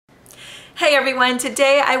Hey everyone,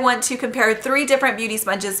 today I want to compare 3 different beauty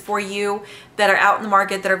sponges for you that are out in the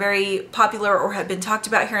market that are very popular or have been talked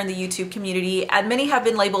about here in the YouTube community, and many have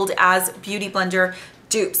been labeled as beauty blender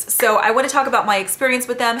dupes. So I want to talk about my experience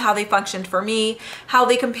with them, how they functioned for me, how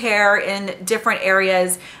they compare in different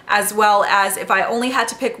areas, as well as if I only had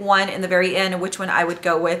to pick one in the very end, which one I would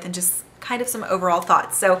go with, and just kind of some overall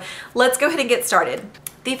thoughts. So let's go ahead and get started.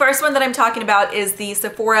 The first one that I'm talking about is the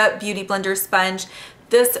Sephora Beauty Blender Sponge.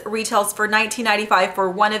 This retails for $19.95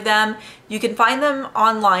 for one of them. You can find them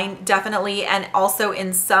online, definitely, and also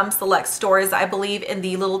in some select stores, I believe in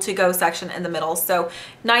the little to-go section in the middle. So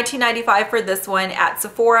 $19.95 for this one at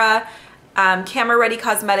Sephora,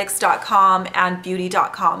 camerareadycosmetics.com, and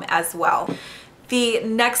beauty.com as well. The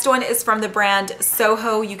next one is from the brand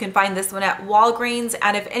Soho. You can find this one at Walgreens,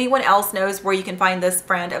 and if anyone else knows where you can find this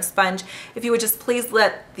brand of sponge, if you would just please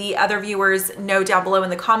let the other viewers know down below in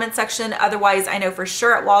the comment section. Otherwise, I know for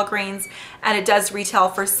sure at Walgreens, and it does retail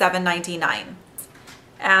for $7.99.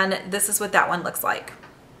 And this is what that one looks like.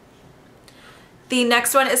 The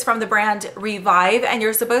next one is from the brand Revive, and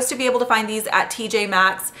you're supposed to be able to find these at TJ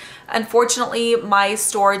Maxx. Unfortunately, my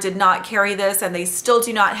store did not carry this, and they still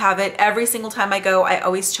do not have it. Every single time I go, I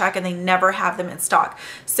always check, and they never have them in stock.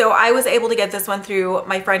 So I was able to get this one through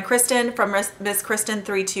my friend Kristen from Miss Kristen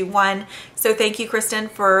 321. So thank you, Kristen,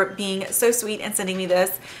 for being so sweet and sending me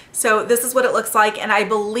this. So this is what it looks like, and I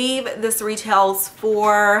believe this retails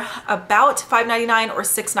for about $5.99 or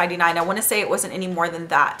 $6.99. I want to say it wasn't any more than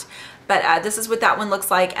that. But this is what that one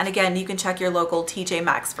looks like. And again, you can check your local TJ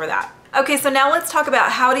Maxx for that. Okay, so now let's talk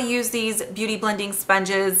about how to use these beauty blending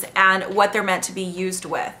sponges and what they're meant to be used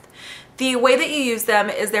with. The way that you use them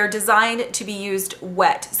is they're designed to be used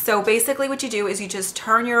wet. So basically what you do is you just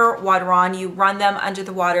turn your water on, you run them under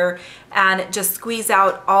the water, and just squeeze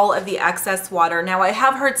out all of the excess water. Now I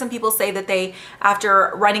have heard some people say that they,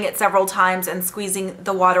 after running it several times and squeezing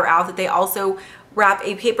the water out, that they also wrap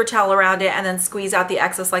a paper towel around it and then squeeze out the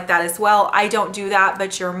excess like that as well. I don't do that,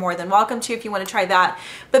 but you're more than welcome to if you want to try that.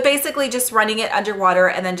 But basically just running it underwater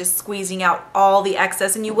and then just squeezing out all the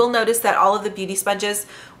excess. And you will notice that all of the beauty sponges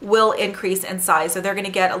will increase in size. So they're going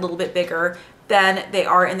to get a little bit bigger than they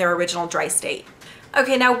are in their original dry state.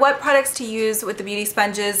 Okay, now what products to use with the beauty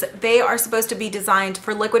sponges? They are supposed to be designed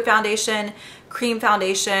for liquid foundation, cream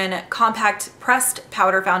foundation, compact pressed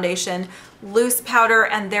powder foundation, loose powder,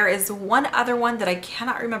 and there is one other one that I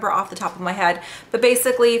cannot remember off the top of my head, but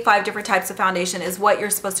basically 5 different types of foundation is what you're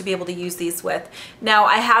supposed to be able to use these with. Now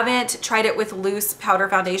I haven't tried it with loose powder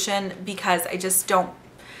foundation because I just don't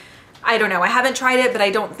know. I haven't tried it, but I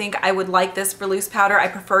don't think I would like this for loose powder. I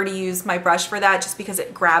prefer to use my brush for that just because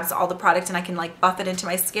it grabs all the product and I can like buff it into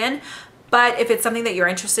my skin. But if it's something that you're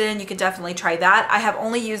interested in, you can definitely try that. I have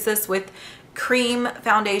only used this with cream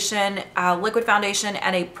foundation, liquid foundation,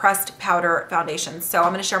 and a pressed powder foundation. So I'm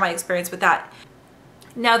going to share my experience with that.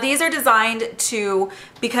 Now these are designed to,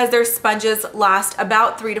 because their sponges last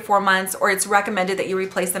about 3 to 4 months, or it's recommended that you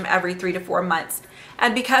replace them every 3 to 4 months.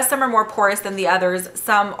 And because some are more porous than the others,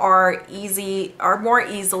 some are more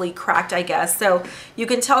easily cracked, I guess. So you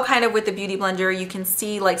can tell kind of with the Beauty Blender, you can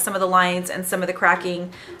see like some of the lines and some of the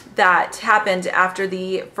cracking that happened after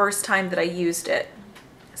the first time that I used it.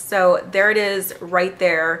 So there it is right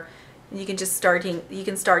there. You can just start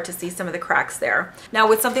to see some of the cracks there. Now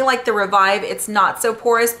with something like the Revive, it's not so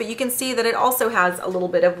porous, but you can see that it also has a little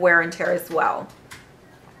bit of wear and tear as well.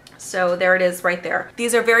 So there it is right there.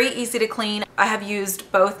 These are very easy to clean. I have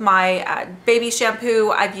used both my baby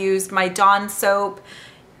shampoo, I've used my Dawn soap.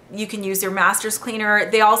 You can use your Masters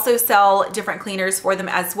cleaner. They also sell different cleaners for them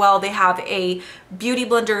as well. They have a Beauty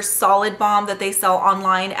Blender solid balm that they sell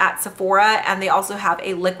online at Sephora, and they also have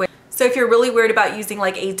a liquid. So if you're really weird about using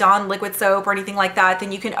like a Dawn liquid soap or anything like that,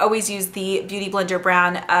 then you can always use the Beauty Blender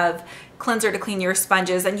brand of cleanser to clean your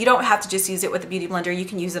sponges, and you don't have to just use it with the Beauty Blender. You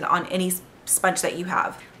can use it on any sponge that you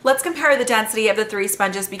have. Let's compare the density of the 3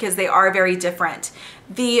 sponges because they are very different.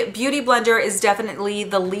 The Beauty Blender is definitely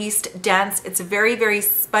the least dense. It's very, very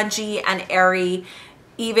spongy and airy,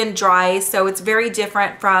 even dry, so it's very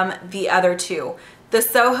different from the other 2. The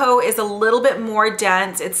Soho is a little bit more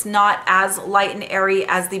dense. It's not as light and airy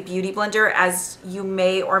as the Beauty Blender, as you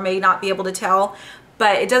may or may not be able to tell,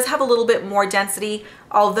 but it does have a little bit more density,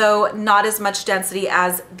 although not as much density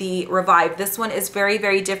as the Revive. This one is very,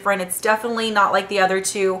 very different. It's definitely not like the other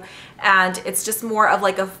 2, and it's just more of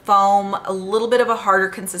like a foam, a little bit of a harder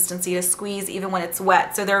consistency to squeeze even when it's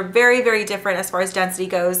wet. So they're very, very different as far as density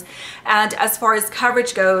goes. And as far as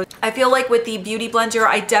coverage goes, I feel like with the Beauty Blender,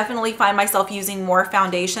 I definitely find myself using more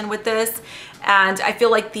foundation with this. And I feel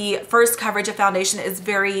like the first coverage of foundation is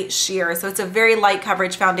very sheer. So it's a very light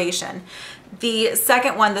coverage foundation. The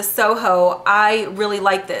second one, the Soho, I really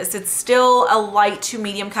like this. It's still a light to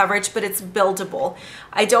medium coverage, but it's buildable.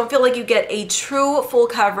 I don't feel like you get a true full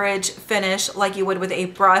coverage finish like you would with a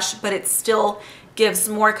brush, but it still gives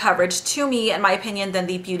more coverage to me, in my opinion, than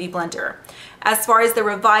the Beauty Blender. As far as the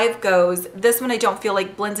Revive goes, this one I don't feel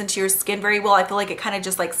like blends into your skin very well. I feel like it kind of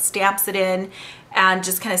just like stamps it in and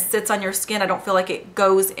just kind of sits on your skin. I don't feel like it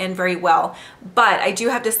goes in very well. But I do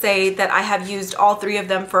have to say that I have used all three of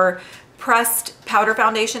them for pressed powder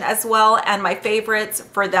foundation as well, and my favorites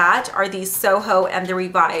for that are the Soho and the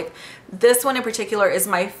Revive. This one in particular is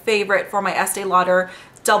my favorite for my Estee Lauder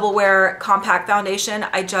Double Wear Compact Foundation.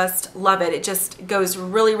 I just love it. It just goes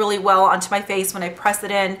really, really well onto my face when I press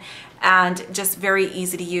it in, and just very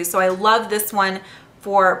easy to use. So I love this one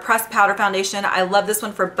for pressed powder foundation. I love this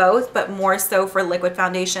one for both, but more so for liquid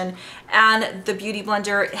foundation. And the Beauty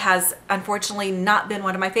Blender has unfortunately not been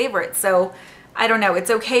one of my favorites. So I don't know, it's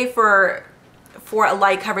okay for a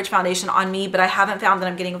light coverage foundation on me, but I haven't found that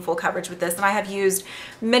I'm getting a full coverage with this. And I have used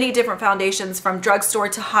many different foundations from drugstore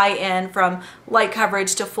to high end, from light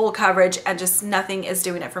coverage to full coverage, and just nothing is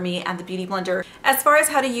doing it for me and the Beauty Blender. As far as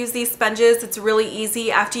how to use these sponges, it's really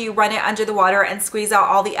easy. After you run it under the water and squeeze out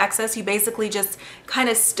all the excess, you basically just kind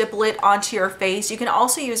of stipple it onto your face. You can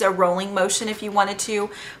also use a rolling motion if you wanted to.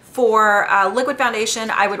 For liquid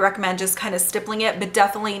foundation, I would recommend just kind of stippling it, but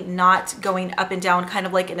definitely not going up and down kind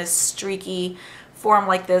of like in a streaky form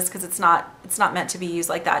like this, because it's not meant to be used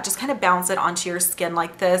like that. Just kind of bounce it onto your skin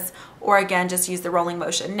like this, or again, just use the rolling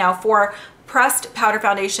motion. Now for pressed powder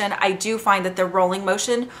foundation, I do find that the rolling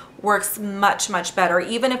motion works much, much better.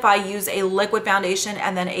 Even if I use a liquid foundation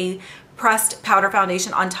and then a pressed powder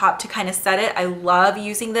foundation on top to kind of set it, I love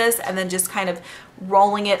using this and then just kind of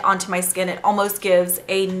rolling it onto my skin. It almost gives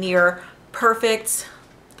a near perfect,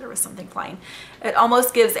 there was something flying. It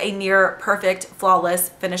almost gives a near perfect, flawless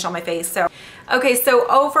finish on my face. So, okay, so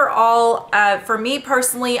overall, for me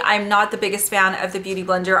personally, I'm not the biggest fan of the Beauty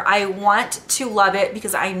Blender. I want to love it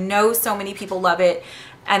because I know so many people love it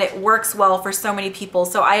and it works well for so many people.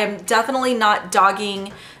 So I am definitely not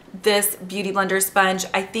dogging this Beauty Blender sponge.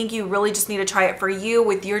 I think you really just need to try it for you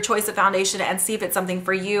with your choice of foundation and see if it's something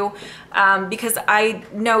for you, because I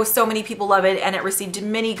know so many people love it and it received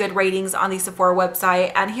many good ratings on the Sephora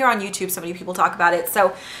website, and here on YouTube so many people talk about it.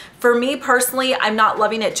 So for me personally, I'm not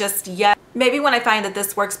loving it just yet. Maybe when I find that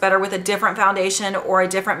this works better with a different foundation or a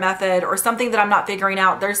different method or something that I'm not figuring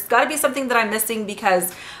out, there's got to be something that I'm missing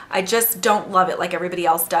because I just don't love it like everybody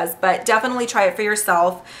else does. But definitely try it for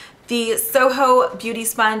yourself. The Soho Beauty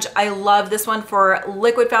Sponge, I love this one for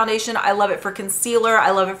liquid foundation. I love it for concealer.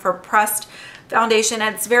 I love it for pressed foundation,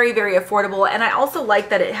 and it's very, very affordable. And I also like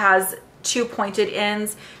that it has two pointed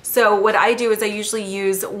ends. So what I do is I usually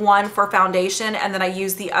use one for foundation and then I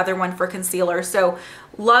use the other one for concealer. So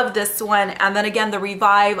love this one. And then again, the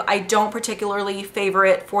Revive, I don't particularly favor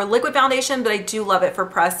it for liquid foundation, but I do love it for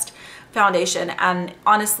pressed foundation. And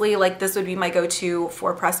honestly, like this would be my go-to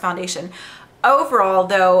for pressed foundation. Overall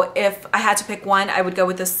though, if I had to pick one, I would go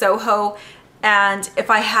with the Soho. And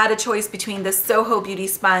if I had a choice between the Soho Beauty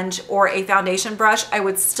Sponge or a foundation brush, I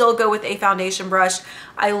would still go with a foundation brush.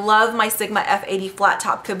 I love my Sigma F80 Flat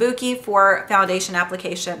Top Kabuki for foundation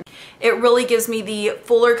application. It really gives me the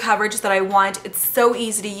fuller coverage that I want. It's so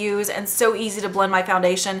easy to use and so easy to blend my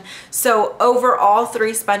foundation. So over all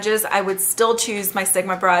three sponges, I would still choose my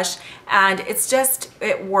Sigma brush, and it's just,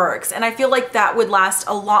 it works. And I feel like that would last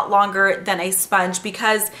a lot longer than a sponge,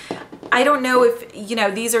 because I don't know if, you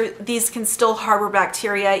know, these can still harbor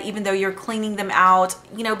bacteria even though you're cleaning them out,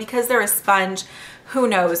 you know, because they're a sponge, who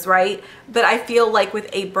knows, right? But I feel like with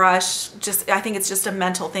a brush, I think it's just a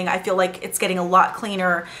mental thing. I feel like it's getting a lot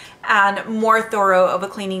cleaner and more thorough of a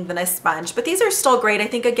cleaning than a sponge. But these are still great. I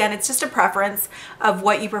think, again, it's just a preference of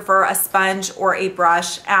what you prefer, a sponge or a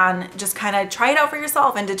brush, and just kind of try it out for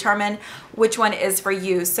yourself and determine which one is for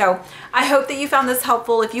you. So I hope that you found this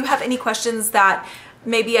helpful. If you have any questions that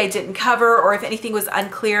maybe I didn't cover, or if anything was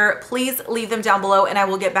unclear, please leave them down below and I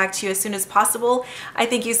will get back to you as soon as possible. I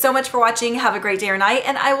thank you so much for watching. Have a great day or night,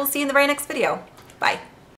 and I will see you in the very next video. Bye.